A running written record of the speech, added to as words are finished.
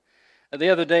The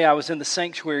other day I was in the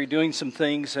sanctuary doing some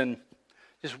things and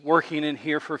just working in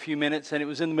here for a few minutes, and it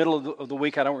was in the middle of the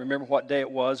week. I don't remember what day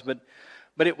it was, but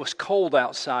it was cold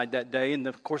outside that day, and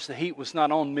of course the heat was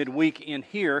not on midweek in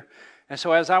here. And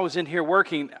so as I was in here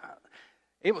working,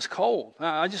 it was cold.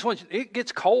 I just want you, it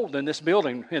gets cold in this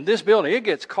building. In this building, it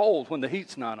gets cold when the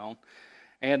heat's not on.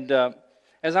 And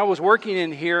as I was working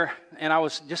in here, and I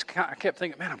kept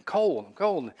thinking, man, I'm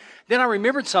cold. Then I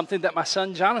remembered something that my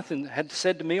son Jonathan had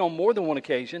said to me on more than one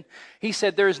occasion. He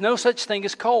said, there is no such thing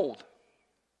as cold.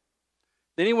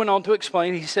 Then he went on to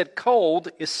explain, he said, cold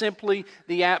is simply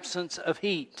the absence of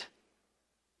heat.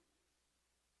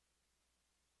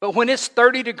 But when it's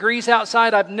 30 degrees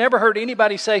outside, I've never heard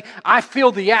anybody say, I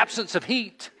feel the absence of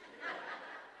heat.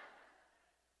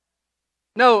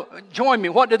 No, join me.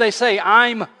 What do they say?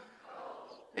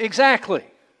 Exactly.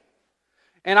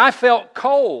 And I felt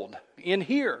cold in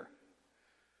here.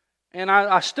 And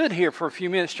I stood here for a few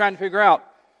minutes trying to figure out,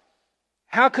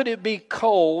 how could it be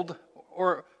cold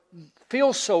or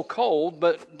feel so cold,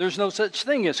 but there's no such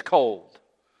thing as cold?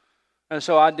 And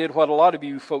so I did what a lot of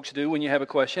you folks do when you have a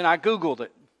question. I Googled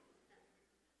it.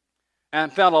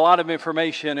 And found a lot of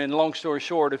information, and long story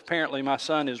short, apparently my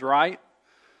son is right.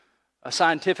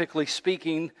 Scientifically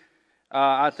speaking,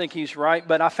 I think he's right.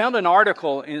 But I found an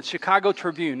article in Chicago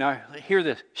Tribune. Now, hear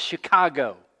this.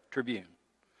 Chicago Tribune.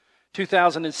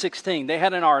 2016. They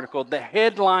had an article. The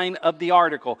headline of the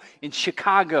article in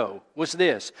Chicago was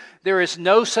this: there is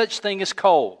no such thing as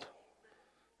cold.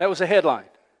 That was the headline.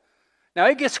 Now,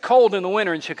 it gets cold in the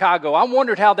winter in Chicago. I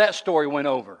wondered how that story went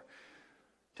over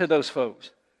to those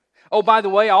folks. Oh, by the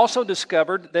way, I also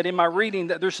discovered that in my reading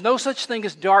that there's no such thing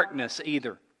as darkness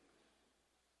either.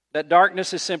 That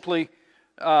darkness is simply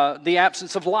the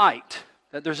absence of light.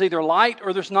 That there's either light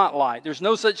or there's not light. There's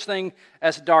no such thing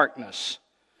as darkness.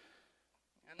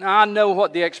 Now, I know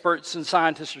what the experts and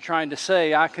scientists are trying to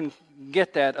say. I can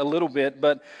get that a little bit,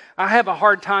 but I have a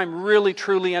hard time really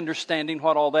truly understanding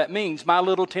what all that means. My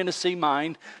little Tennessee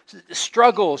mind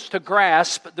struggles to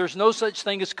grasp there's no such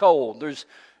thing as cold. There's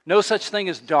no such thing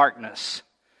as darkness.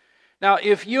 Now,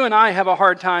 if you and I have a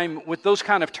hard time with those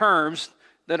kind of terms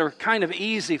that are kind of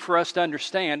easy for us to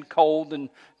understand, cold and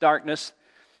darkness,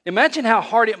 imagine how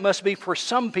hard it must be for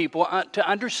some people to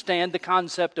understand the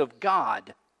concept of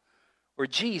God or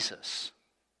Jesus.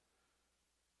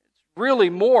 It's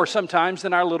really more sometimes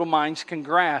than our little minds can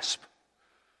grasp.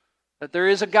 That there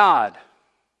is a God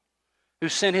who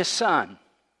sent His Son,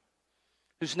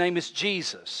 whose name is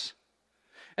Jesus.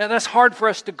 And that's hard for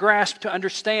us to grasp, to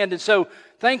understand. And so,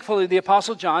 thankfully, the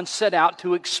Apostle John set out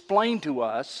to explain to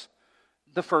us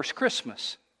the first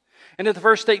Christmas. And in the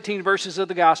first 18 verses of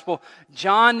the Gospel,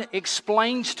 John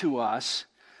explains to us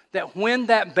that when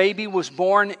that baby was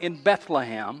born in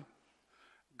Bethlehem,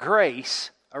 grace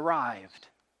arrived.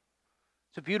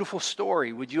 It's a beautiful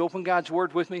story. Would you open God's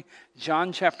Word with me?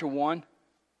 John chapter 1.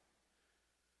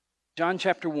 John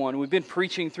chapter 1. We've been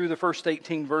preaching through the first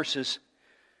 18 verses.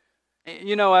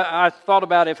 You know, I thought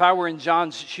about if I were in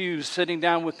John's shoes, sitting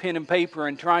down with pen and paper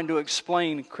and trying to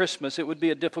explain Christmas, it would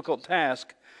be a difficult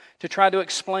task to try to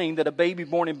explain that a baby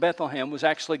born in Bethlehem was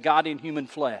actually God in human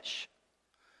flesh.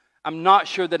 I'm not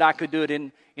sure that I could do it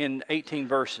in 18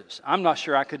 verses. I'm not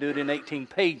sure I could do it in 18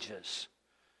 pages.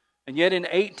 And yet in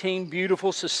 18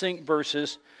 beautiful, succinct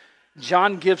verses,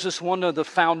 John gives us one of the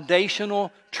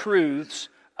foundational truths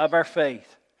of our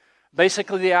faith.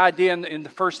 Basically, the idea in the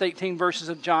first 18 verses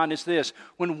of John is this: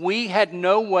 when we had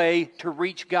no way to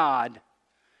reach God,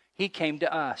 He came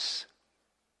to us.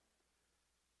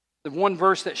 The one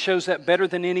verse that shows that better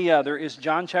than any other is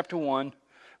John chapter 1,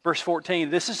 verse 14.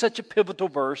 This is such a pivotal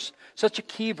verse, such a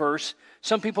key verse.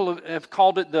 Some people have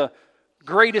called it the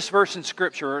greatest verse in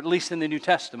Scripture, or at least in the New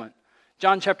Testament.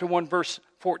 John chapter 1, verse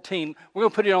 14. We're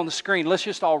going to put it on the screen. Let's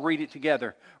just all read it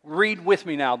together. Read with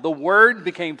me now. The Word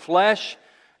became flesh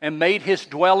and made His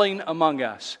dwelling among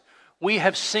us. We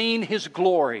have seen His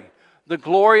glory, the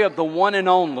glory of the one and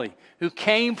only, who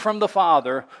came from the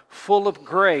Father, full of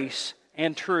grace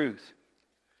and truth.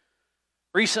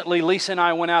 Recently, Lisa and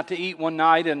I went out to eat one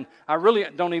night, and I really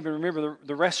don't even remember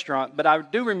the restaurant, but I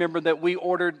do remember that we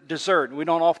ordered dessert. We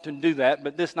don't often do that,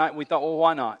 but this night we thought, well,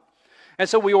 why not? And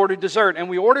so we ordered dessert, and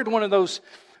we ordered one of those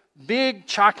big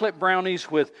chocolate brownies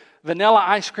with vanilla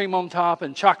ice cream on top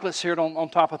and chocolate syrup on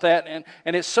top of that.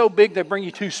 And it's so big they bring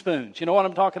you 2 spoons. You know what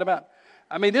I'm talking about?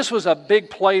 I mean, this was a big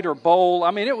plate or bowl.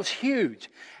 I mean, it was huge.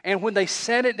 And when they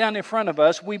set it down in front of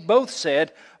us, we both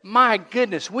said, my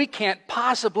goodness, we can't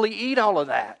possibly eat all of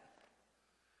that.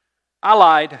 I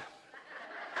lied.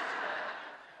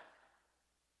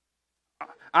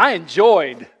 I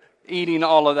enjoyed eating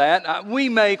all of that. We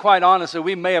may, quite honestly,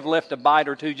 we may have left a bite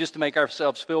or two just to make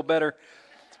ourselves feel better.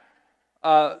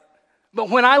 But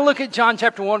when I look at John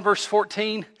chapter 1, verse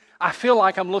 14, I feel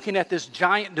like I'm looking at this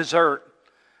giant dessert.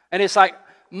 And it's like,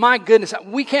 my goodness,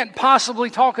 we can't possibly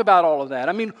talk about all of that.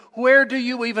 I mean, where do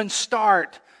you even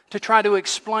start to try to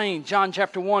explain John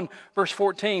chapter 1, verse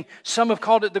 14? Some have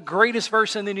called it the greatest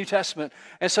verse in the New Testament.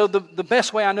 And so the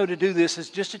best way I know to do this is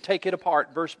just to take it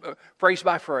apart, phrase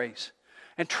by phrase,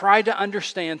 and try to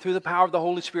understand through the power of the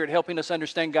Holy Spirit helping us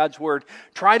understand God's Word.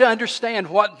 Try to understand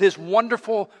what this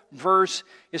wonderful verse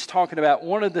is talking about,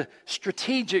 one of the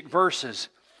strategic verses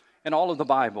in all of the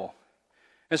Bible.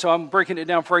 And so I'm breaking it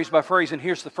down phrase by phrase, and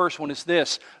here's the first one. It's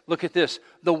this. Look at this.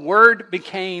 The Word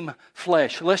became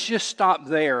flesh. Let's just stop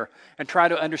there and try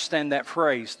to understand that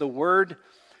phrase. The Word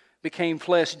became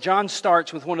flesh. John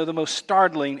starts with one of the most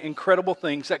startling, incredible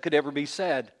things that could ever be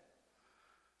said.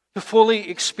 To fully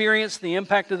experience the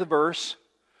impact of the verse,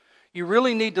 you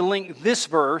really need to link this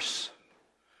verse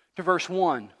to verse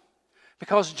 1.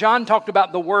 Because John talked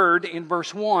about the Word in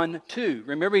verse 1 too.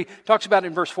 Remember, he talks about it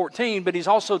in verse 14, but he's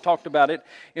also talked about it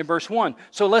in verse 1.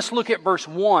 So let's look at verse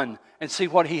 1 and see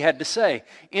what he had to say.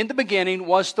 In the beginning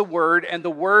was the Word, and the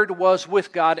Word was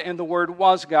with God, and the Word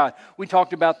was God. We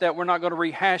talked about that. We're not going to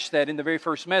rehash that in the very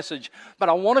first message. But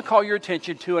I want to call your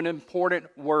attention to an important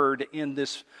word in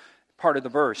this part of the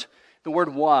verse. The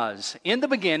word was. In the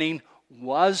beginning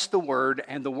was the Word,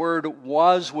 and the Word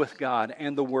was with God,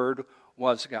 and the Word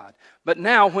was God. But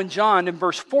now when John in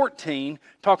verse 14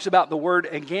 talks about the Word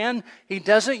again, he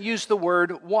doesn't use the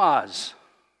word was.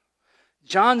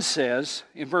 John says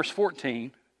in verse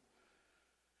 14,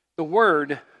 the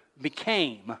Word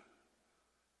became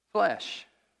flesh.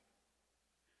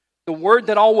 The Word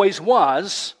that always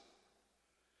was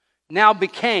now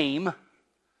became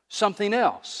something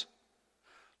else.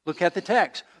 Look at the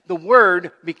text. The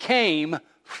Word became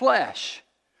flesh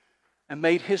and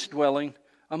made His dwelling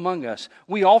among us.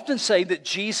 We often say that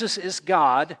Jesus is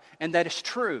God, and that is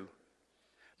true.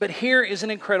 But here is an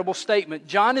incredible statement.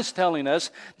 John is telling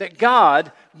us that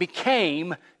God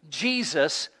became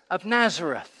Jesus of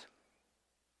Nazareth.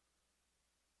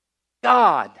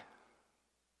 God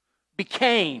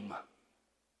became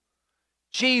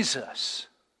Jesus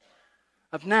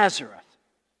of Nazareth.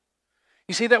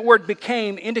 You see, that word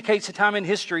became indicates a time in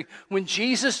history when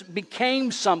Jesus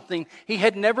became something He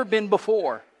had never been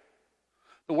before.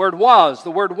 The Word was,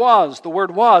 the Word was, the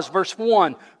Word was. Verse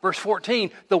 1, verse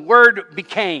 14, the Word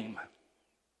became.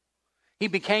 He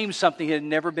became something He had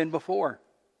never been before.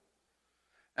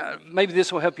 Maybe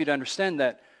this will help you to understand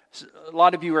that. A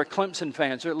lot of you are Clemson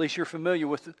fans, or at least you're familiar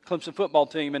with the Clemson football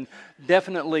team, and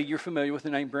definitely you're familiar with the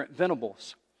name Brent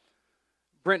Venables.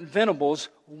 Brent Venables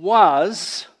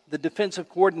was the defensive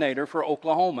coordinator for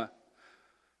Oklahoma.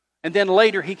 And then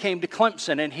later he came to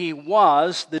Clemson, and he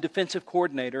was the defensive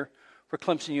coordinator for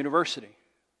Clemson University.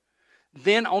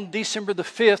 Then on December the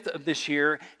 5th of this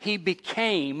year, he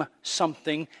became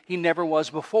something he never was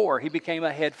before. He became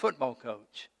a head football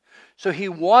coach. So he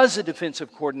was a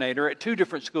defensive coordinator at two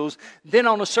different schools. Then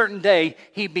on a certain day,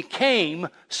 he became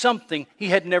something he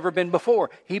had never been before.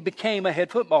 He became a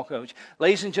head football coach.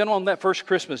 Ladies and gentlemen, on that first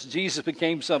Christmas, Jesus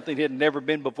became something he had never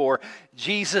been before.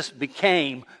 Jesus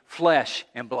became flesh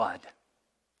and blood.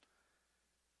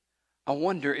 I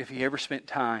wonder if he ever spent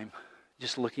time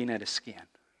just looking at his skin.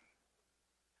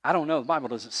 I don't know. The Bible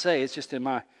doesn't say. It's just in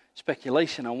my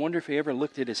speculation. I wonder if he ever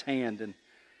looked at his hand and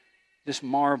just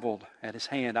marveled at his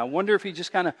hand. I wonder if he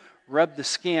just kind of rubbed the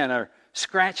skin or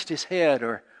scratched his head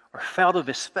or felt of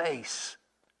his face.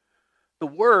 The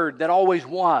Word that always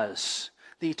was,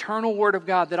 the eternal Word of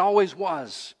God that always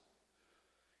was,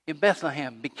 in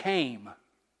Bethlehem became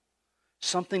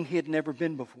something he had never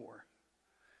been before.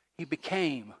 He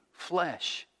became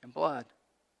flesh and blood.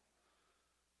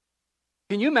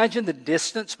 Can you imagine the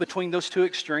distance between those two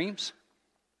extremes?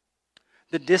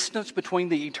 The distance between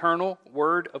the eternal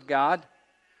Word of God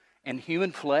and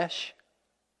human flesh?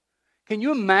 Can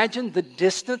you imagine the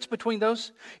distance between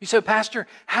those? You say, Pastor,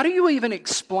 how do you even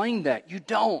explain that? You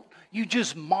don't. You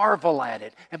just marvel at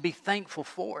it and be thankful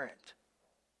for it.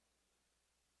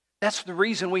 That's the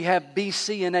reason we have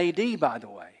BC and AD, by the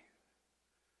way.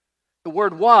 The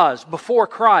Word was, before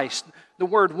Christ, the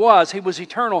Word was, He was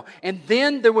eternal. And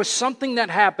then there was something that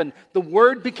happened. The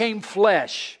Word became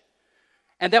flesh.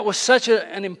 And that was such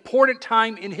an important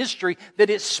time in history that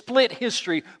it split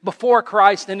history before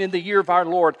Christ and in the year of our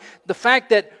Lord. The fact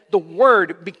that the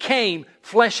Word became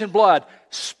flesh and blood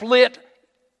split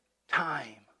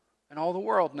time. And all the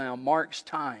world now marks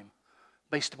time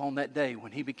based upon that day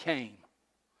when He became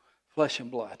flesh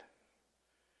and blood.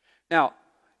 Now,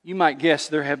 You might guess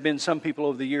there have been some people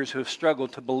over the years who have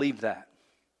struggled to believe that.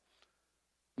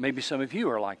 Maybe some of you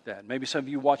are like that. Maybe some of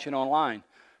you watching online.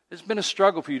 It's been a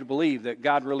struggle for you to believe that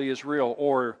God really is real,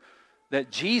 or that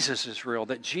Jesus is real,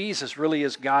 that Jesus really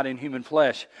is God in human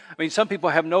flesh. I mean, some people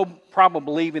have no problem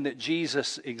believing that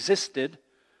Jesus existed.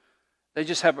 They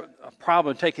just have a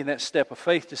problem taking that step of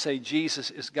faith to say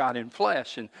Jesus is God in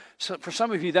flesh. And so for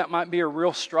some of you, that might be a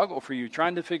real struggle for you,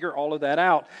 trying to figure all of that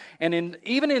out. And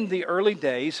even in the early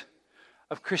days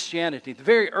of Christianity, the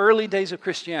very early days of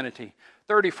Christianity,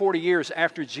 30, 40 years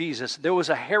after Jesus, there was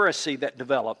a heresy that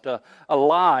developed, a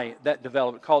lie that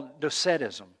developed called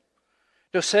Docetism.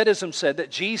 Docetism said that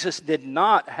Jesus did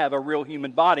not have a real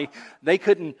human body.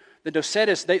 The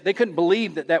Docetists, they couldn't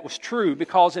believe that that was true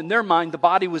because in their mind the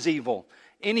body was evil.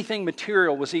 Anything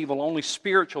material was evil, only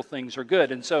spiritual things are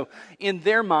good. And so in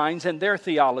their minds and their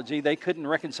theology, they couldn't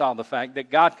reconcile the fact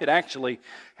that God could actually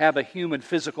have a human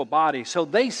physical body. So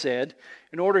they said,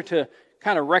 in order to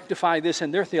kind of rectify this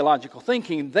in their theological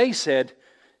thinking, they said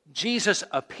Jesus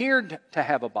appeared to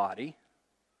have a body.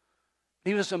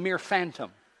 He was a mere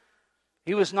phantom.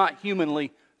 He was not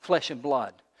humanly flesh and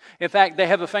blood. In fact, they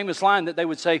have a famous line that they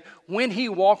would say, when he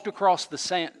walked across the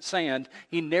sand,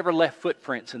 he never left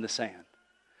footprints in the sand.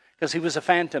 Because he was a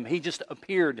phantom. He just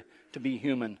appeared to be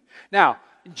human. Now,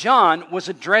 John was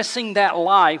addressing that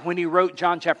lie when he wrote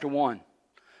John chapter 1.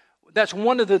 That's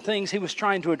one of the things he was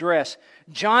trying to address.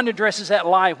 John addresses that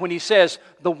lie when he says,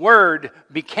 the Word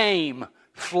became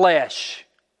flesh.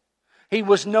 He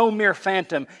was no mere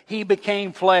phantom. He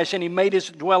became flesh and He made His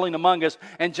dwelling among us.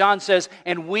 And John says,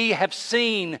 and we have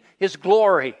seen His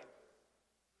glory.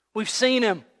 We've seen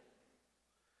Him.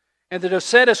 And the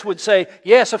Docetists would say,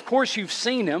 yes, of course you've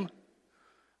seen Him.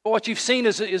 But what you've seen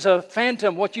is a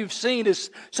phantom. What you've seen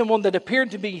is someone that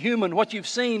appeared to be human. What you've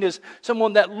seen is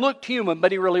someone that looked human,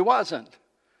 but He really wasn't.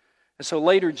 And so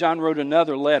later John wrote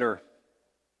another letter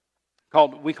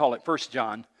we call it 1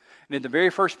 John. And in the very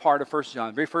first part of 1 John,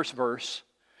 the very first verse,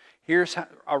 here's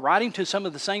writing to some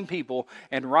of the same people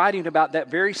and writing about that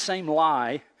very same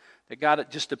lie that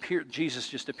Jesus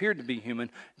just appeared to be human.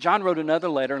 John wrote another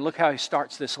letter, and look how he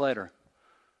starts this letter.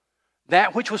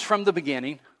 That which was from the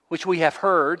beginning, which we have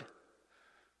heard,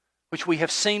 which we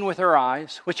have seen with our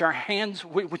eyes,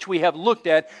 which we have looked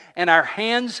at, and our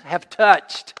hands have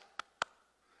touched.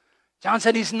 John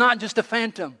said He's not just a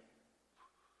phantom.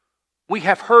 We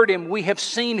have heard Him, we have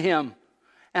seen Him,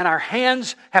 and our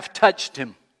hands have touched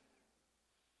Him.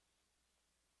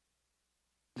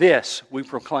 This we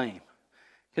proclaim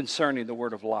concerning the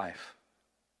word of life.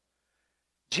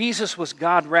 Jesus was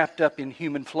God wrapped up in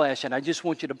human flesh, and I just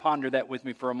want you to ponder that with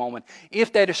me for a moment.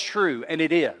 If that is true, and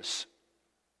it is,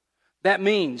 that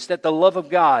means that the love of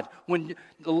God, when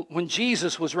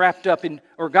Jesus was wrapped up in,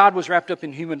 or God was wrapped up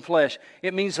in human flesh,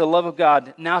 it means the love of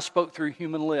God now spoke through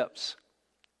human lips.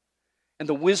 And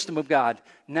the wisdom of God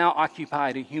now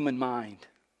occupied a human mind.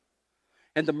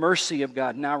 And the mercy of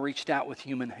God now reached out with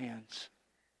human hands.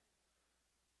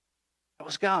 That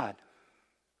was God.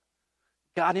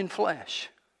 God in flesh.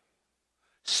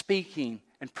 Speaking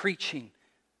and preaching,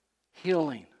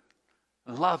 healing,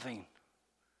 loving,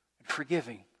 and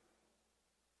forgiving.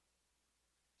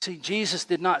 See, Jesus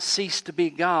did not cease to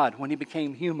be God when He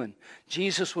became human.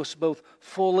 Jesus was both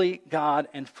fully God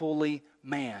and fully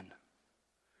man.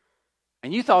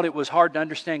 And you thought it was hard to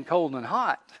understand cold and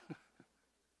hot.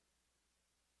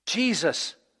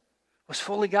 Jesus was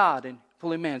fully God and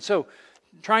fully man. So,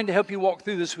 trying to help you walk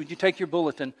through this, would you take your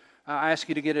bulletin? I asked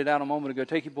you to get it out a moment ago.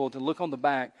 Take your bulletin, look on the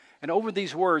back. And over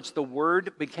these words, the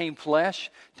Word became flesh.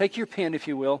 Take your pen, if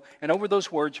you will, and over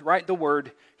those words, write the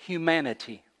word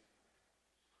humanity.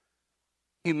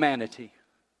 Humanity.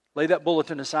 Lay that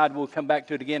bulletin aside. We'll come back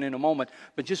to it again in a moment.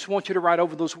 But just want you to write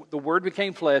over those, the Word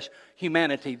became flesh,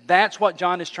 humanity. That's what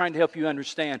John is trying to help you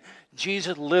understand.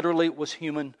 Jesus literally was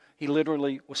human. He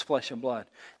literally was flesh and blood.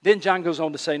 Then John goes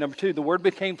on to say, number 2, the Word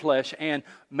became flesh and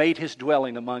made His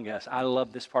dwelling among us. I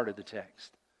love this part of the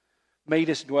text. Made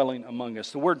His dwelling among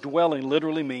us. The word dwelling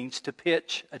literally means to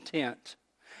pitch a tent.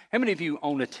 How many of you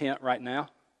own a tent right now?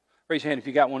 Raise your hand if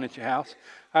you got one at your house.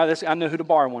 I know who to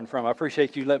borrow one from. I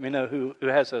appreciate you letting me know who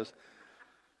has those.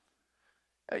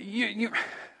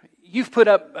 You've put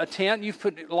up a tent.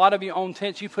 A lot of you own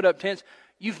tents. You've put up tents.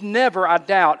 You've never, I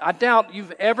doubt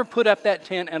you've ever put up that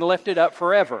tent and left it up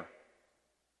forever.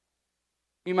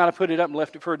 You might have put it up and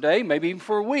left it for a day, maybe even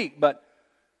for a week. But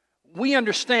we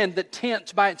understand that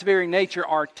tents, by its very nature,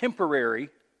 are temporary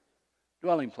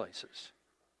dwelling places.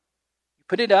 You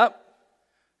put it up.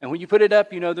 And when you put it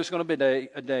up, you know there's going to be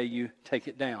a day you take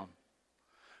it down.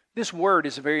 This word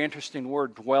is a very interesting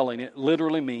word, dwelling. It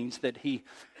literally means that he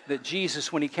that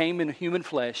Jesus, when He came in human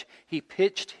flesh, He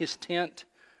pitched His tent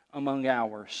among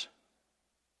ours.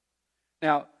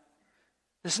 Now,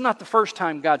 this is not the first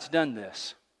time God's done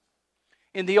this.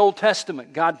 In the Old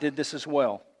Testament, God did this as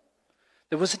well.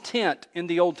 There was a tent in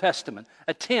the Old Testament,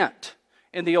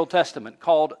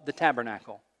 called the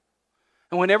tabernacle.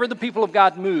 And whenever the people of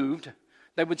God moved,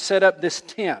 they would set up this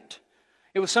tent.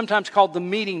 It was sometimes called the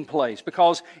meeting place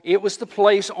because it was the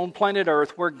place on planet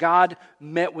Earth where God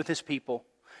met with His people.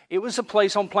 It was a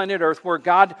place on planet Earth where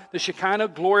God, the Shekinah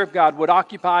glory of God, would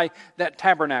occupy that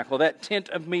tabernacle, that tent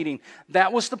of meeting.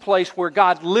 That was the place where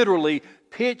God literally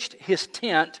pitched His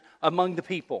tent among the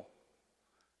people,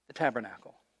 the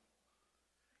tabernacle.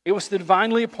 It was the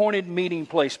divinely appointed meeting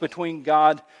place between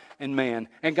God and man.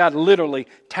 And God literally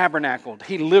tabernacled.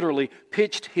 He literally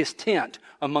pitched His tent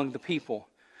among the people.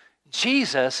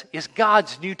 Jesus is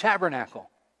God's new tabernacle.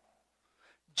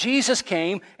 Jesus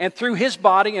came, and through His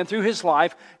body and through His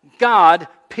life, God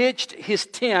pitched His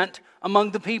tent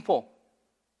among the people.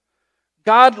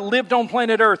 God lived on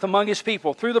planet Earth among His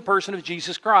people through the person of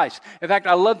Jesus Christ. In fact,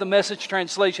 I love the Message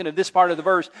translation of this part of the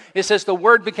verse. It says, the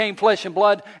Word became flesh and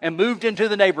blood and moved into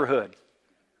the neighborhood.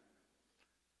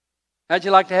 How'd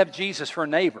you like to have Jesus for a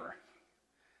neighbor?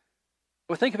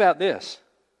 Well, think about this.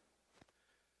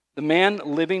 The man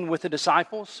living with the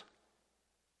disciples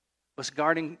was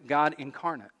guarding God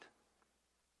incarnate.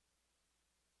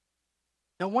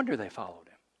 No wonder they followed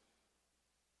Him.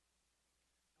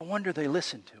 No wonder they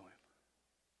listened to Him.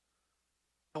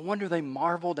 No wonder they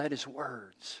marveled at His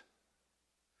words.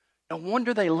 No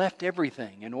wonder they left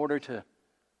everything in order to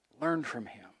learn from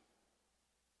Him.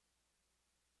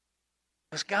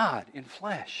 It was God in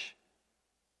flesh.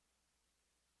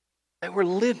 They were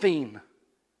living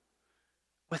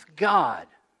with God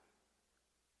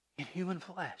in human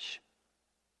flesh.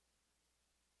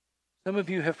 Some of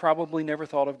you have probably never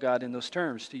thought of God in those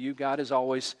terms. To you, God is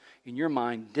always, in your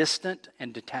mind, distant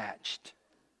and detached.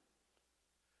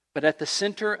 But at the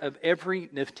center of every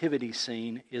nativity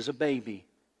scene is a baby.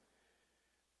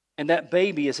 And that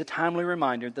baby is a timely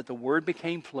reminder that the Word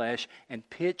became flesh and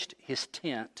pitched His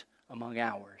tent among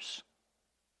ours.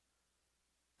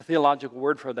 The theological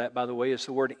word for that, by the way, is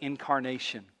the word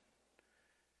incarnation.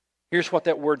 Here's what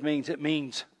that word means. It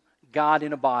means God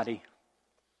in a body.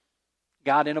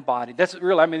 God in a body. That's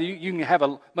really, you can have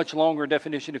a much longer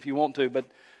definition if you want to, but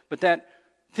that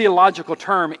theological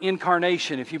term,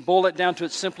 incarnation, if you boil it down to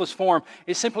its simplest form,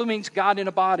 it simply means God in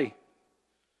a body.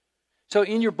 So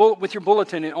with your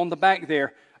bulletin on the back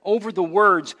there, over the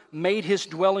words, made His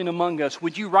dwelling among us,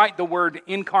 would you write the word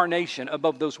incarnation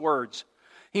above those words?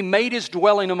 He made His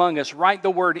dwelling among us. Write the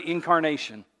word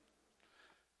incarnation.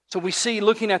 So we see,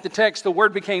 looking at the text, the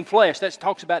Word became flesh. That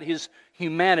talks about His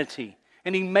humanity.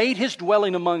 And He made His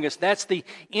dwelling among us. That's the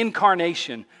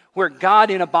incarnation, where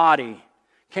God in a body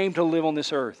came to live on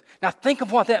this earth. Now think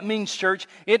of what that means, church.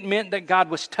 It meant that God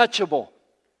was touchable.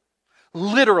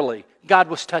 Literally, God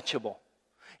was touchable.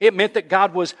 It meant that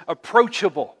God was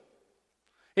approachable.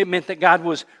 It meant that God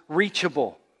was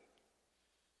reachable.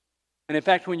 And in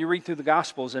fact, when you read through the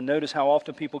Gospels and notice how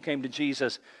often people came to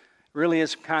Jesus, it really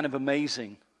is kind of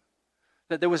amazing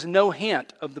that there was no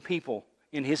hint of the people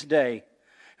in His day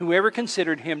who ever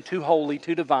considered Him too holy,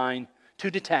 too divine,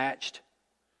 too detached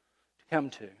to come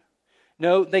to.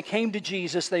 No, they came to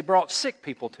Jesus, they brought sick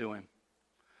people to Him.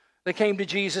 They came to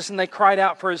Jesus and they cried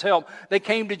out for His help. They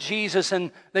came to Jesus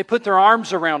and they put their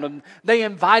arms around Him. They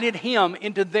invited Him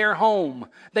into their home.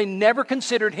 They never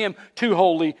considered Him too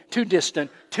holy, too distant,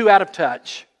 too out of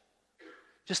touch.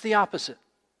 Just the opposite.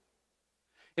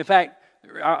 In fact,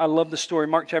 I love the story.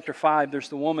 Mark chapter 5, there's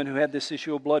the woman who had this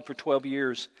issue of blood for 12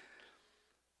 years.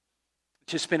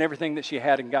 She spent everything that she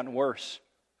had and gotten worse.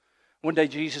 One day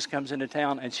Jesus comes into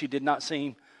town and she did not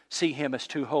see Him as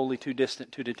too holy, too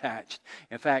distant, too detached.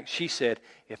 In fact, she said,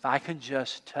 if I can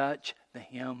just touch the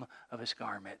hem of His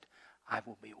garment, I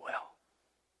will be well.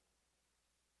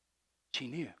 She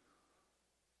knew.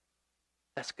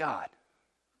 That's God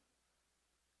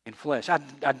in flesh. I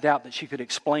doubt that she could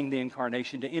explain the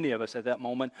incarnation to any of us at that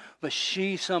moment, but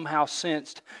she somehow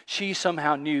sensed, she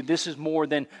somehow knew this is more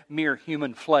than mere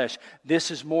human flesh. This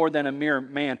is more than a mere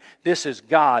man. This is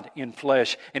God in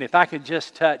flesh. And if I could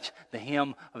just touch the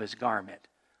hem of His garment,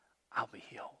 I'll be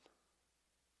healed.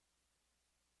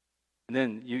 And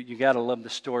then you got to love the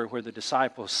story where the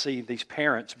disciples see these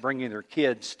parents bringing their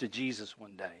kids to Jesus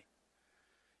one day.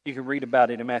 You can read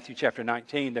about it in Matthew chapter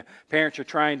 19. The parents are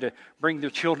trying to bring their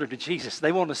children to Jesus.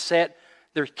 They want to set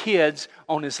their kids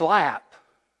on His lap.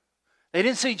 They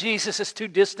didn't see Jesus as too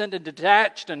distant and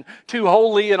detached and too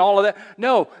holy and all of that.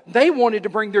 No, they wanted to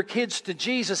bring their kids to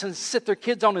Jesus and sit their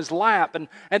kids on His lap. And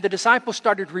the disciples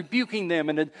started rebuking them,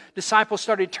 and the disciples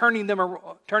started turning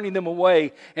them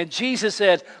away. And Jesus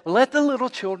said, "Let the little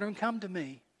children come to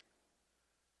me."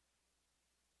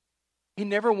 He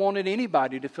never wanted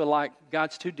anybody to feel like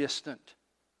God's too distant,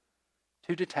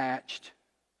 too detached.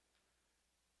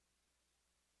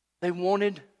 He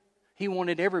wanted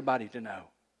everybody to know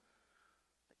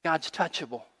God's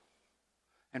touchable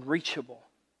and reachable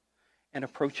and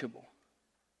approachable.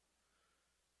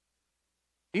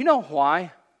 Do you know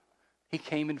why He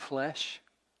came in flesh?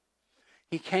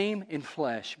 He came in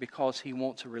flesh because He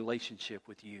wants a relationship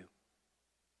with you.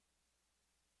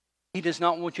 He does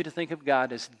not want you to think of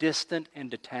God as distant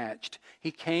and detached. He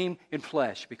came in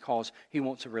flesh because He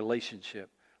wants a relationship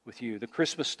with you. The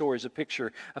Christmas story is a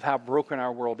picture of how broken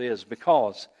our world is,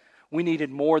 because we needed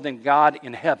more than God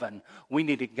in heaven. We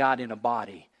needed God in a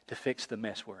body to fix the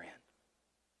mess we're in.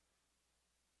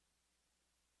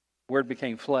 The Word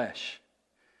became flesh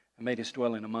and made His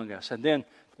dwelling among us. And then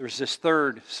there's this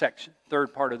third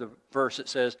part of the verse that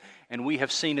says, "And we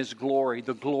have seen His glory,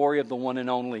 the glory of the one and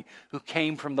only, who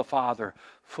came from the Father,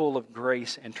 full of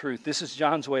grace and truth." This is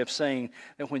John's way of saying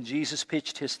that when Jesus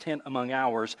pitched His tent among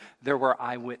ours, there were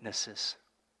eyewitnesses.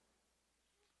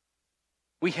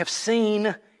 We have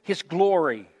seen His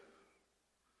glory.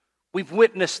 We've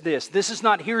witnessed this. This is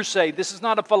not hearsay. This is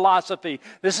not a philosophy.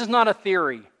 This is not a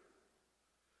theory.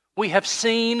 We have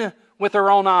seen with our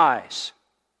own eyes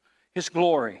His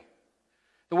glory.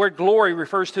 The word glory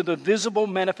refers to the visible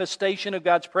manifestation of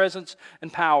God's presence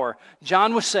and power.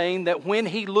 John was saying that when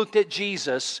he looked at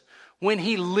Jesus, when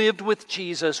he lived with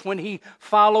Jesus, when he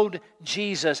followed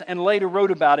Jesus and later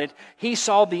wrote about it, he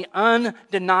saw the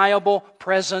undeniable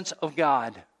presence of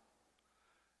God.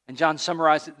 And John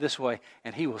summarized it this way: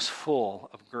 "And He was full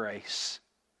of grace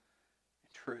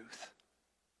and truth."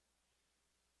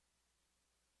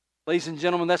 Ladies and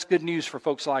gentlemen, that's good news for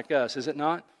folks like us, is it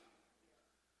not?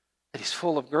 That He's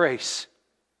full of grace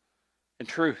and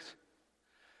truth.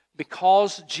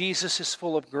 Because Jesus is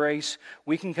full of grace,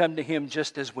 we can come to Him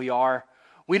just as we are.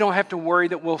 We don't have to worry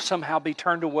that we'll somehow be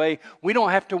turned away. We don't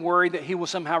have to worry that He will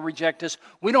somehow reject us.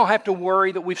 We don't have to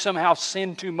worry that we've somehow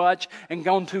sinned too much and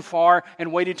gone too far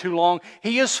and waited too long.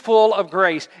 He is full of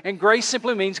grace. And grace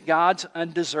simply means God's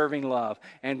undeserving love.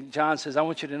 And John says, I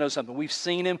want you to know something. We've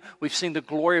seen Him. We've seen the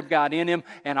glory of God in Him.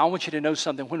 And I want you to know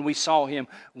something. When we saw Him,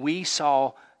 we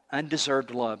saw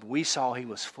undeserved love. We saw He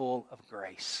was full of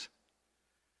grace.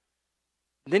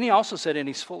 Then He also said, and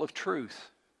He's full of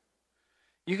truth.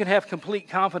 You can have complete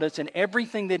confidence in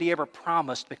everything that He ever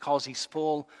promised because He's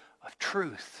full of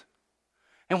truth.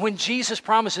 And when Jesus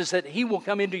promises that He will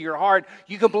come into your heart,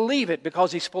 you can believe it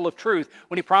because He's full of truth.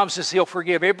 When He promises He'll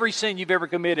forgive every sin you've ever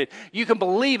committed, you can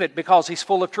believe it because He's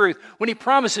full of truth. When He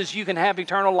promises you can have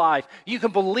eternal life, you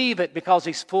can believe it because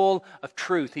He's full of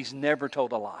truth. He's never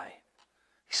told a lie.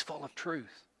 He's full of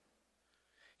truth.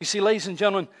 You see, ladies and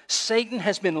gentlemen, Satan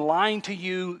has been lying to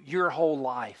you your whole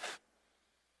life.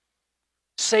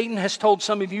 Satan has told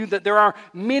some of you that there are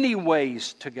many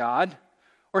ways to God.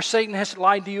 Or Satan has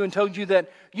lied to you and told you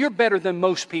that you're better than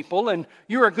most people and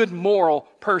you're a good moral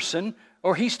person.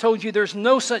 Or he's told you there's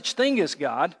no such thing as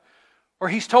God. Or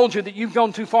he's told you that you've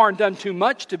gone too far and done too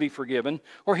much to be forgiven.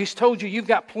 Or he's told you you've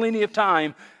got plenty of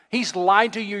time. He's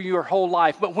lied to you your whole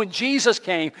life. But when Jesus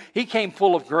came, He came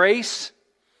full of grace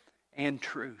and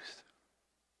truth.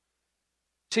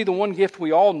 See, the one gift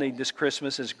we all need this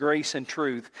Christmas is grace and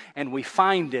truth, and we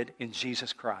find it in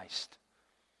Jesus Christ.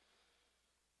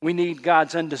 We need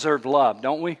God's undeserved love,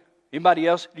 don't we? Anybody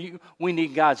else? We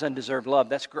need God's undeserved love.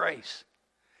 That's grace.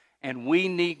 And we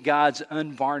need God's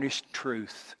unvarnished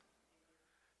truth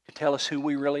to tell us who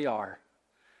we really are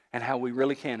and how we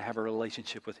really can have a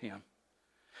relationship with Him.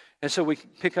 And so we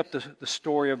pick up the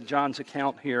story of John's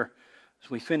account here as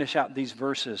we finish out these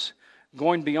verses.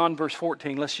 Going beyond verse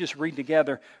 14, let's just read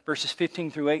together verses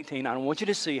 15 through 18. I want you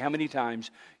to see how many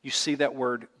times you see that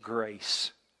word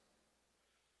grace.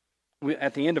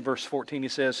 At the end of verse 14, he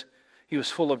says, He was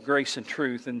full of grace and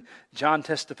truth. And John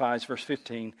testifies, verse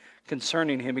 15,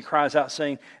 concerning Him. He cries out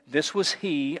saying, This was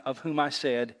He of whom I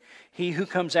said, He who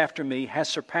comes after me has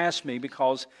surpassed me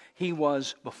because He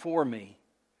was before me.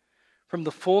 From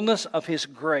the fullness of His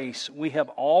grace, we have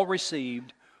all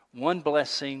received one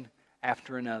blessing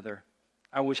after another.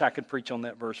 I wish I could preach on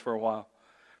that verse for a while.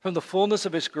 From the fullness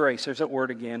of His grace, there's that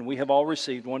word again, we have all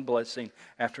received one blessing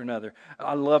after another.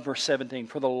 I love verse 17.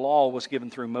 For the law was given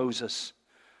through Moses.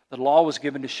 The law was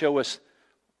given to show us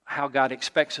how God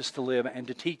expects us to live and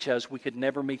to teach us we could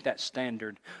never meet that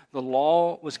standard. The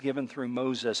law was given through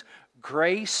Moses.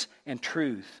 Grace and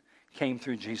truth came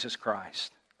through Jesus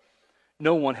Christ.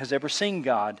 No one has ever seen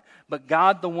God, but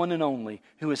God, the one and only,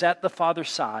 who is at the Father's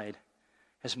side,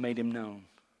 has made him known.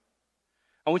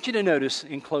 I want you to notice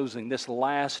in closing this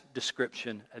last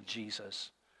description of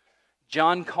Jesus.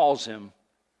 John calls him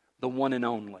the one and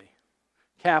only.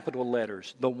 Capital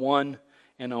letters, the one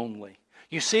and only.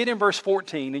 You see it in verse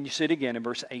 14 and you see it again in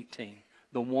verse 18.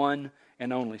 The one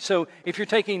and only. So if you're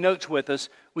taking notes with us,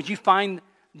 would you find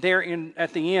there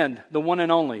at the end, the one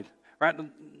and only, right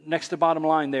next to the bottom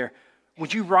line there,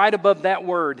 would you write above that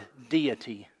word,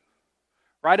 deity?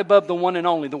 Right above the one and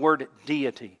only, the word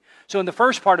deity. So in the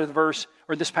first part of the verse,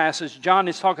 or this passage, John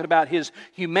is talking about his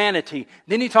humanity.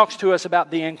 Then he talks to us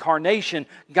about the incarnation,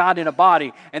 God in a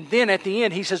body. And then at the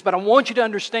end he says, but I want you to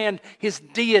understand his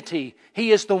deity.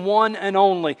 He is the one and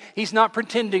only. He's not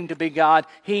pretending to be God.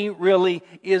 He really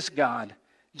is God.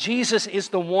 Jesus is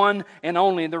the one and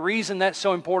only. And the reason that's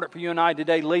so important for you and I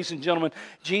today, ladies and gentlemen,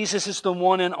 Jesus is the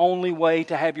one and only way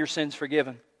to have your sins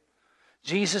forgiven.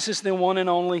 Jesus is the one and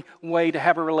only way to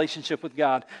have a relationship with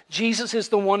God. Jesus is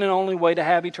the one and only way to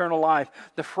have eternal life.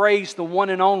 The phrase, the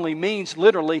one and only, means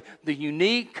literally the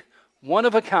unique,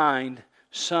 one-of-a-kind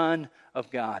Son of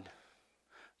God.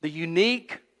 The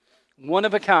unique,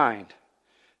 one-of-a-kind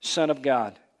Son of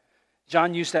God.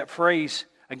 John used that phrase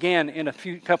again in a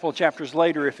couple of chapters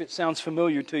later, if it sounds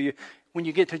familiar to you. When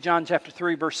you get to John chapter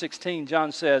 3, verse 16,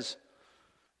 John says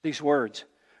these words,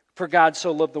 "For God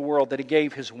so loved the world that He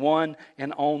gave His one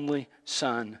and only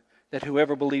Son, that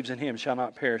whoever believes in Him shall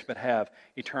not perish but have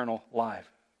eternal life."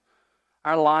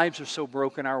 Our lives are so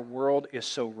broken, our world is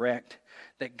so wrecked,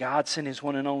 that God sent His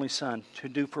one and only Son to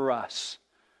do for us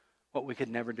what we could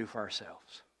never do for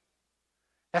ourselves.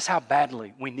 That's how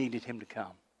badly we needed Him to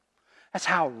come. That's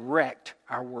how wrecked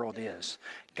our world is.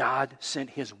 God sent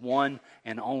His one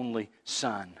and only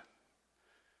Son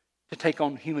to take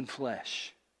on human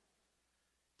flesh,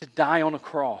 to die on a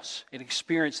cross and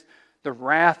experience the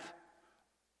wrath,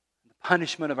 the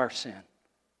punishment of our sin.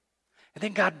 And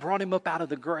then God brought Him up out of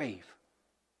the grave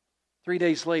 3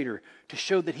 days later to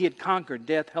show that He had conquered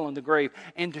death, hell, and the grave,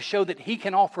 and to show that He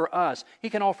can offer us, He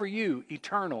can offer you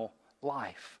eternal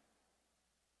life.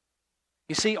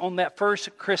 You see, on that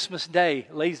first Christmas day,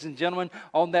 ladies and gentlemen,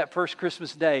 on that first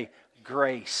Christmas day,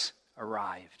 grace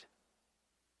arrived.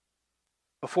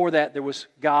 Before that, there was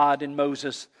God and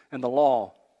Moses and the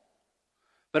law.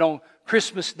 But on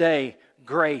Christmas Day,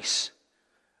 grace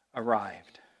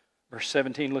arrived. Verse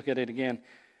 17, look at it again.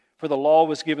 "For the law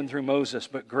was given through Moses,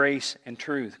 but grace and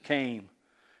truth came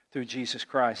through Jesus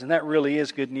Christ." And that really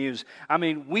is good news. I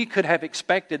mean, we could have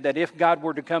expected that if God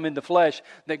were to come in the flesh,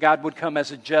 that God would come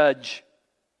as a judge,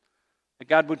 that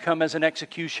God would come as an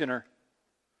executioner.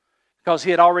 Because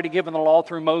He had already given the law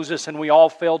through Moses and we all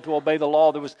failed to obey the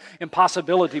law. There was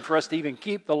impossibility for us to even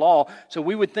keep the law. So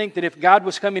we would think that if God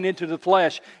was coming into the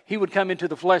flesh, He would come into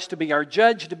the flesh to be our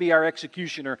judge, to be our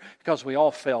executioner, because we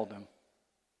all failed Him.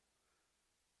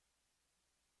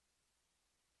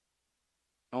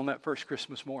 On that first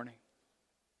Christmas morning,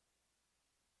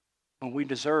 when we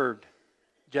deserved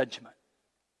judgment,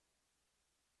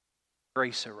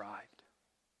 grace arrived.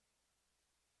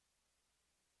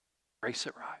 Grace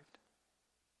arrived.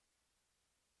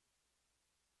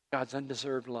 God's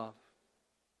undeserved love.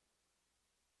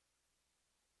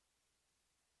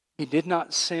 He did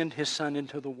not send His Son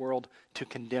into the world to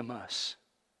condemn us.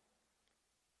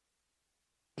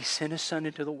 He sent His Son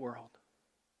into the world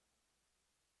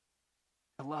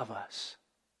to love us.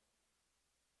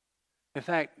 In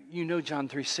fact, you know John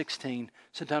 3:16.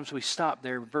 Sometimes we stop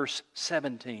there. Verse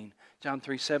 17. John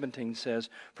 3:17 says,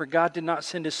 "For God did not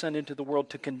send His Son into the world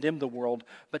to condemn the world,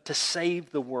 but to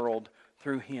save the world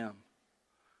through Him."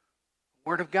 The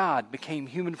Word of God became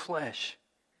human flesh.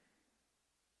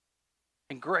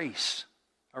 And grace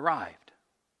arrived.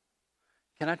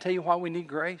 Can I tell you why we need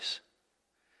grace?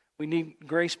 We need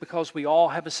grace because we all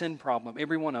have a sin problem,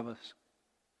 every one of us.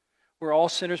 We're all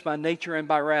sinners by nature and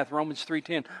by wrath. Romans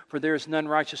 3:10, "For there is none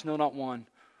righteous, no, not one."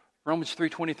 Romans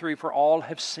 3:23, "For all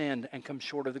have sinned and come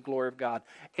short of the glory of God."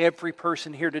 Every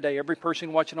person here today, every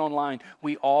person watching online,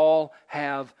 we all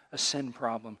have a sin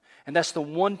problem. And that's the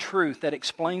one truth that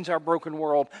explains our broken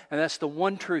world, and that's the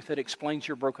one truth that explains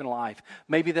your broken life.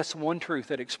 Maybe that's the one truth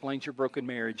that explains your broken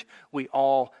marriage. We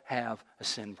all have a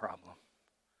sin problem.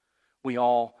 We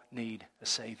all need a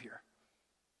Savior.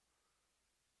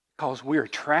 Because we are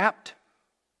trapped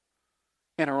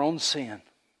in our own sin.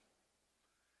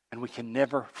 And we can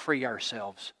never free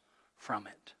ourselves from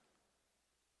it.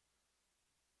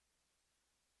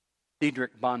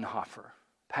 Dietrich Bonhoeffer,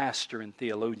 pastor and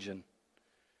theologian,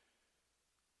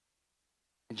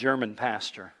 a German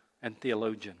pastor and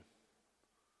theologian.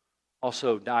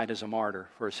 Also died as a martyr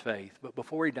for his faith. But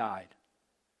before he died,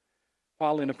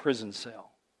 while in a prison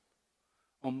cell,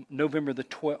 on November the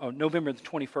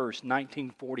 21st,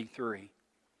 1943,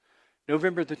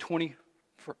 November 21st,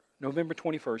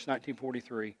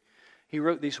 1943, he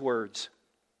wrote these words.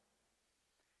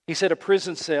 He said, a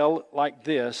prison cell like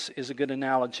this is a good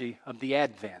analogy of the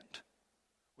Advent,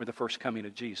 or the first coming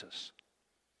of Jesus.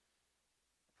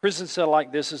 A prison cell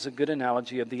like this is a good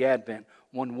analogy of the Advent.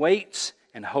 One waits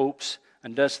and hopes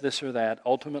and does this or that,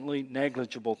 ultimately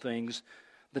negligible things.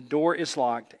 The door is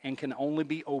locked and can only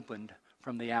be opened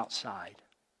from the outside.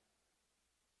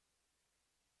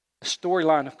 The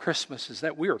storyline of Christmas is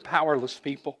that we are powerless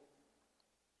people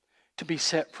to be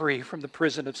set free from the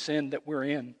prison of sin that we're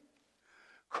in.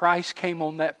 Christ came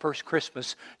on that first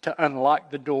Christmas to unlock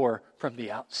the door from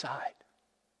the outside.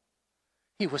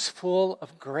 He was full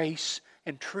of grace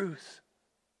and truth.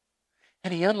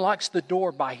 And He unlocks the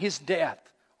door by His death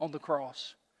on the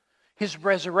cross. His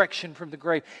resurrection from the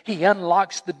grave. He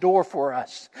unlocks the door for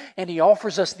us. And He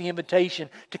offers us the invitation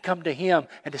to come to Him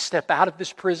and to step out of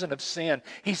this prison of sin.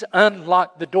 He's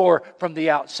unlocked the door from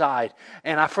the outside.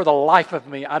 And for the life of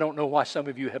me, I don't know why some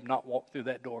of you have not walked through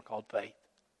that door called faith.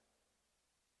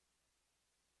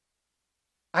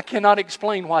 I cannot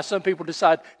explain why some people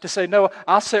decide to say, no,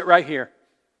 I'll sit right here.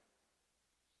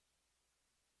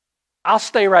 I'll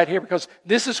stay right here because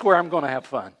this is where I'm going to have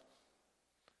fun.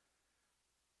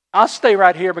 I'll stay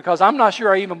right here because I'm not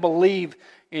sure I even believe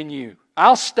in you.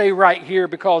 I'll stay right here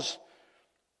because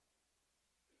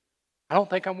I don't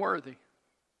think I'm worthy.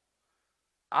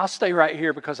 I'll stay right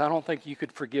here because I don't think you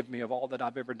could forgive me of all that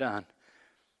I've ever done.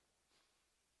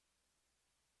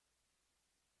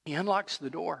 He unlocks the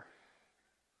door.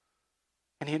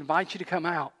 And He invites you to come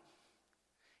out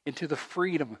into the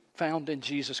freedom found in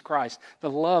Jesus Christ, the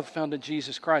love found in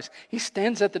Jesus Christ. He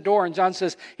stands at the door, and John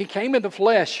says, He came in the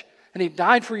flesh, and He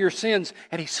died for your sins,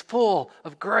 and He's full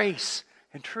of grace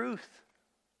and truth.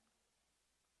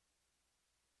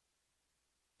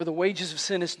 For the wages of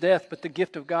sin is death, but the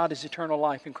gift of God is eternal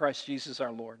life in Christ Jesus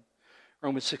our Lord.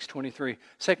 Romans 6:23.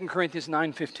 2 Corinthians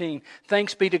 9:15.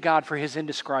 Thanks be to God for His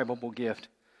indescribable gift.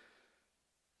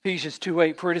 Ephesians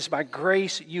 2:8, for it is by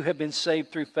grace you have been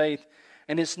saved through faith,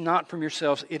 and it's not from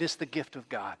yourselves, it is the gift of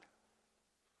God.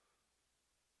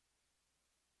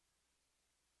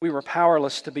 We were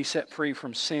powerless to be set free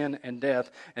from sin and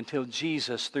death until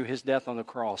Jesus, through His death on the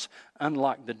cross,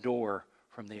 unlocked the door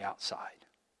from the outside.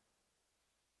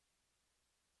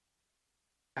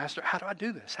 Pastor, how do I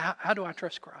do this? How do I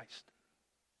trust Christ?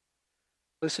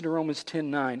 Listen to Romans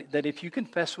 10:9, that if you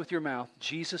confess with your mouth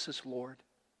Jesus is Lord,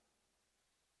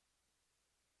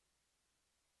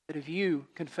 that if you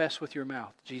confess with your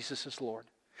mouth Jesus is Lord,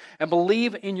 and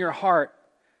believe in your heart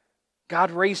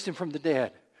God raised Him from the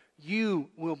dead, you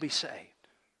will be saved.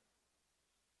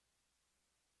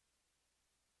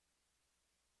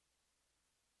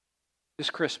 This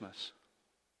Christmas,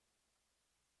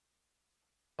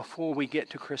 before we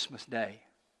get to Christmas Day,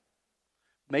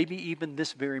 maybe even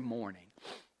this very morning,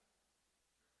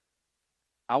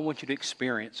 I want you to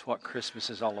experience what Christmas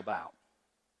is all about.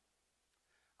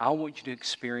 I want you to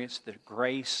experience the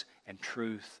grace and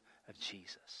truth of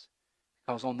Jesus.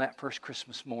 Because on that first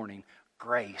Christmas morning,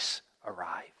 grace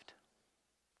arrived.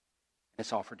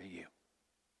 It's offered to you. I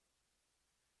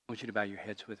want you to bow your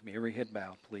heads with me. Every head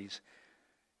bowed, please.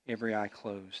 Every eye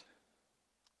closed.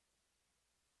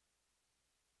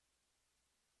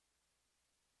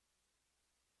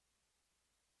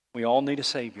 We all need a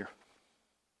Savior.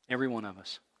 Every one of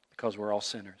us. Because we're all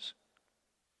sinners.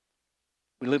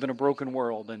 We live in a broken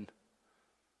world, and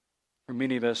for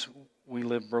many of us, we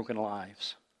live broken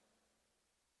lives.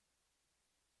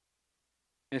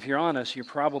 And if you're honest, you're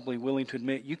probably willing to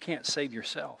admit you can't save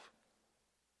yourself.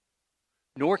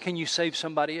 Nor can you save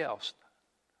somebody else,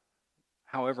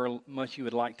 however much you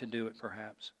would like to do it,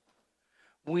 perhaps.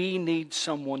 We need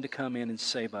someone to come in and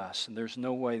save us, and there's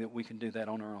no way that we can do that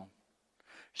on our own.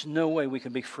 There's no way we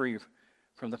can be free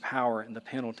from the power and the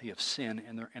penalty of sin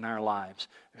in our lives.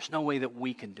 There's no way that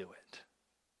we can do it.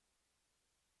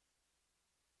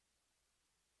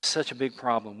 It's such a big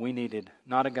problem. We needed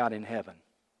not a God in heaven.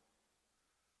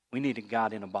 We needed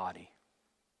God in a body.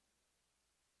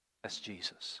 That's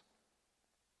Jesus.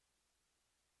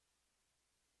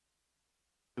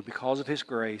 Who, because of His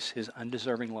grace, His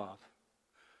undeserving love,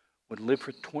 would live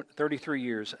for 33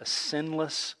 years a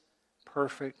sinless,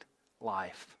 perfect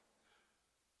life,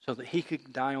 so that He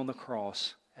could die on the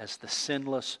cross as the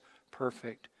sinless,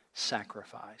 perfect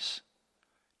sacrifice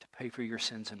to pay for your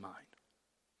sins and mine.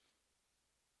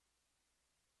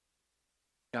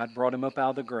 God brought him up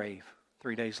out of the grave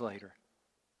 3 days later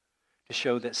to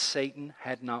show that Satan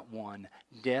had not won,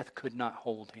 death could not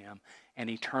hold him, and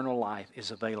eternal life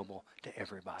is available to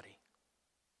everybody.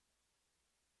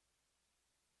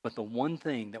 But the one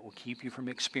thing that will keep you from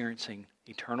experiencing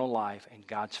eternal life and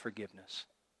God's forgiveness,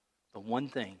 the one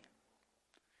thing,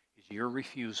 is your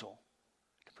refusal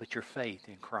to put your faith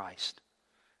in Christ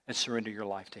and surrender your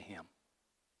life to Him.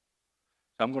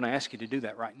 So I'm going to ask you to do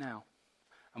that right now.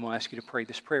 I'm going to ask you to pray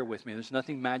this prayer with me. There's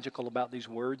nothing magical about these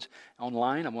words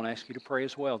online. I'm going to ask you to pray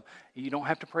as well. You don't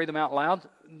have to pray them out loud.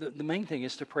 The main thing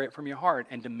is to pray it from your heart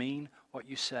and to mean what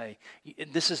you say.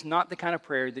 This is not the kind of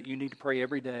prayer that you need to pray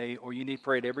every day, or you need to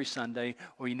pray it every Sunday,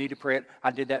 or you need to pray it,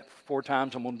 I did that 4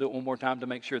 times, I'm going to do it one more time to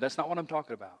make sure. That's not what I'm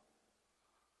talking about.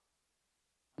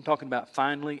 I'm talking about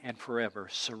finally and forever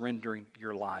surrendering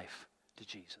your life to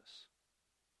Jesus.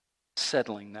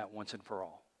 Settling that once and for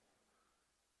all.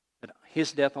 That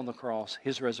His death on the cross,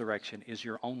 His resurrection is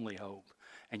your only hope.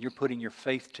 And you're putting your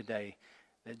faith today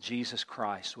that Jesus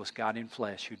Christ was God in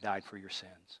flesh who died for your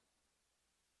sins.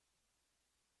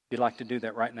 If you'd like to do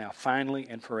that right now, finally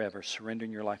and forever,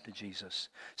 surrendering your life to Jesus.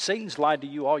 Satan's lied to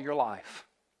you all your life.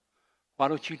 Why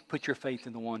don't you put your faith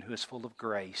in the one who is full of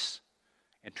grace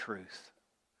and truth?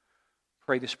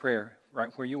 Pray this prayer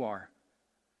right where you are.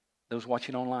 Those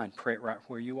watching online, pray it right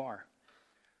where you are.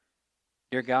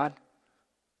 Dear God,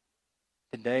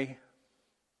 today,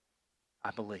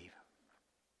 I believe.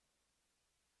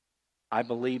 I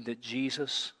believe that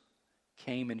Jesus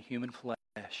came in human flesh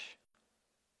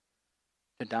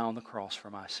to die on the cross for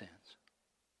my sins.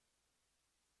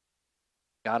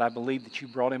 God, I believe that you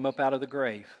brought him up out of the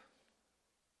grave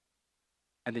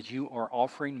and that you are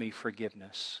offering me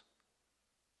forgiveness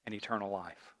and eternal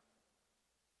life.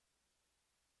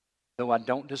 Though I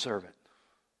don't deserve it,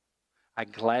 I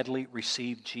gladly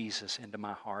receive Jesus into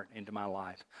my heart, into my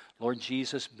life. Lord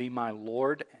Jesus, be my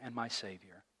Lord and my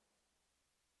Savior.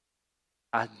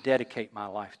 I dedicate my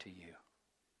life to you.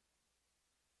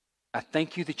 I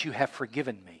thank you that you have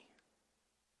forgiven me,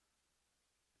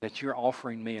 that you're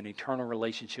offering me an eternal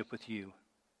relationship with you.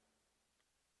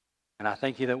 And I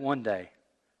thank you that one day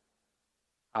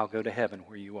I'll go to heaven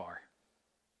where you are.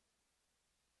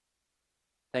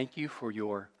 Thank you for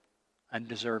your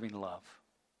undeserving love.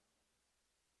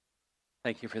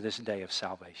 Thank you for this day of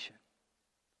salvation.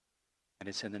 And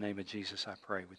it's in the name of Jesus I pray with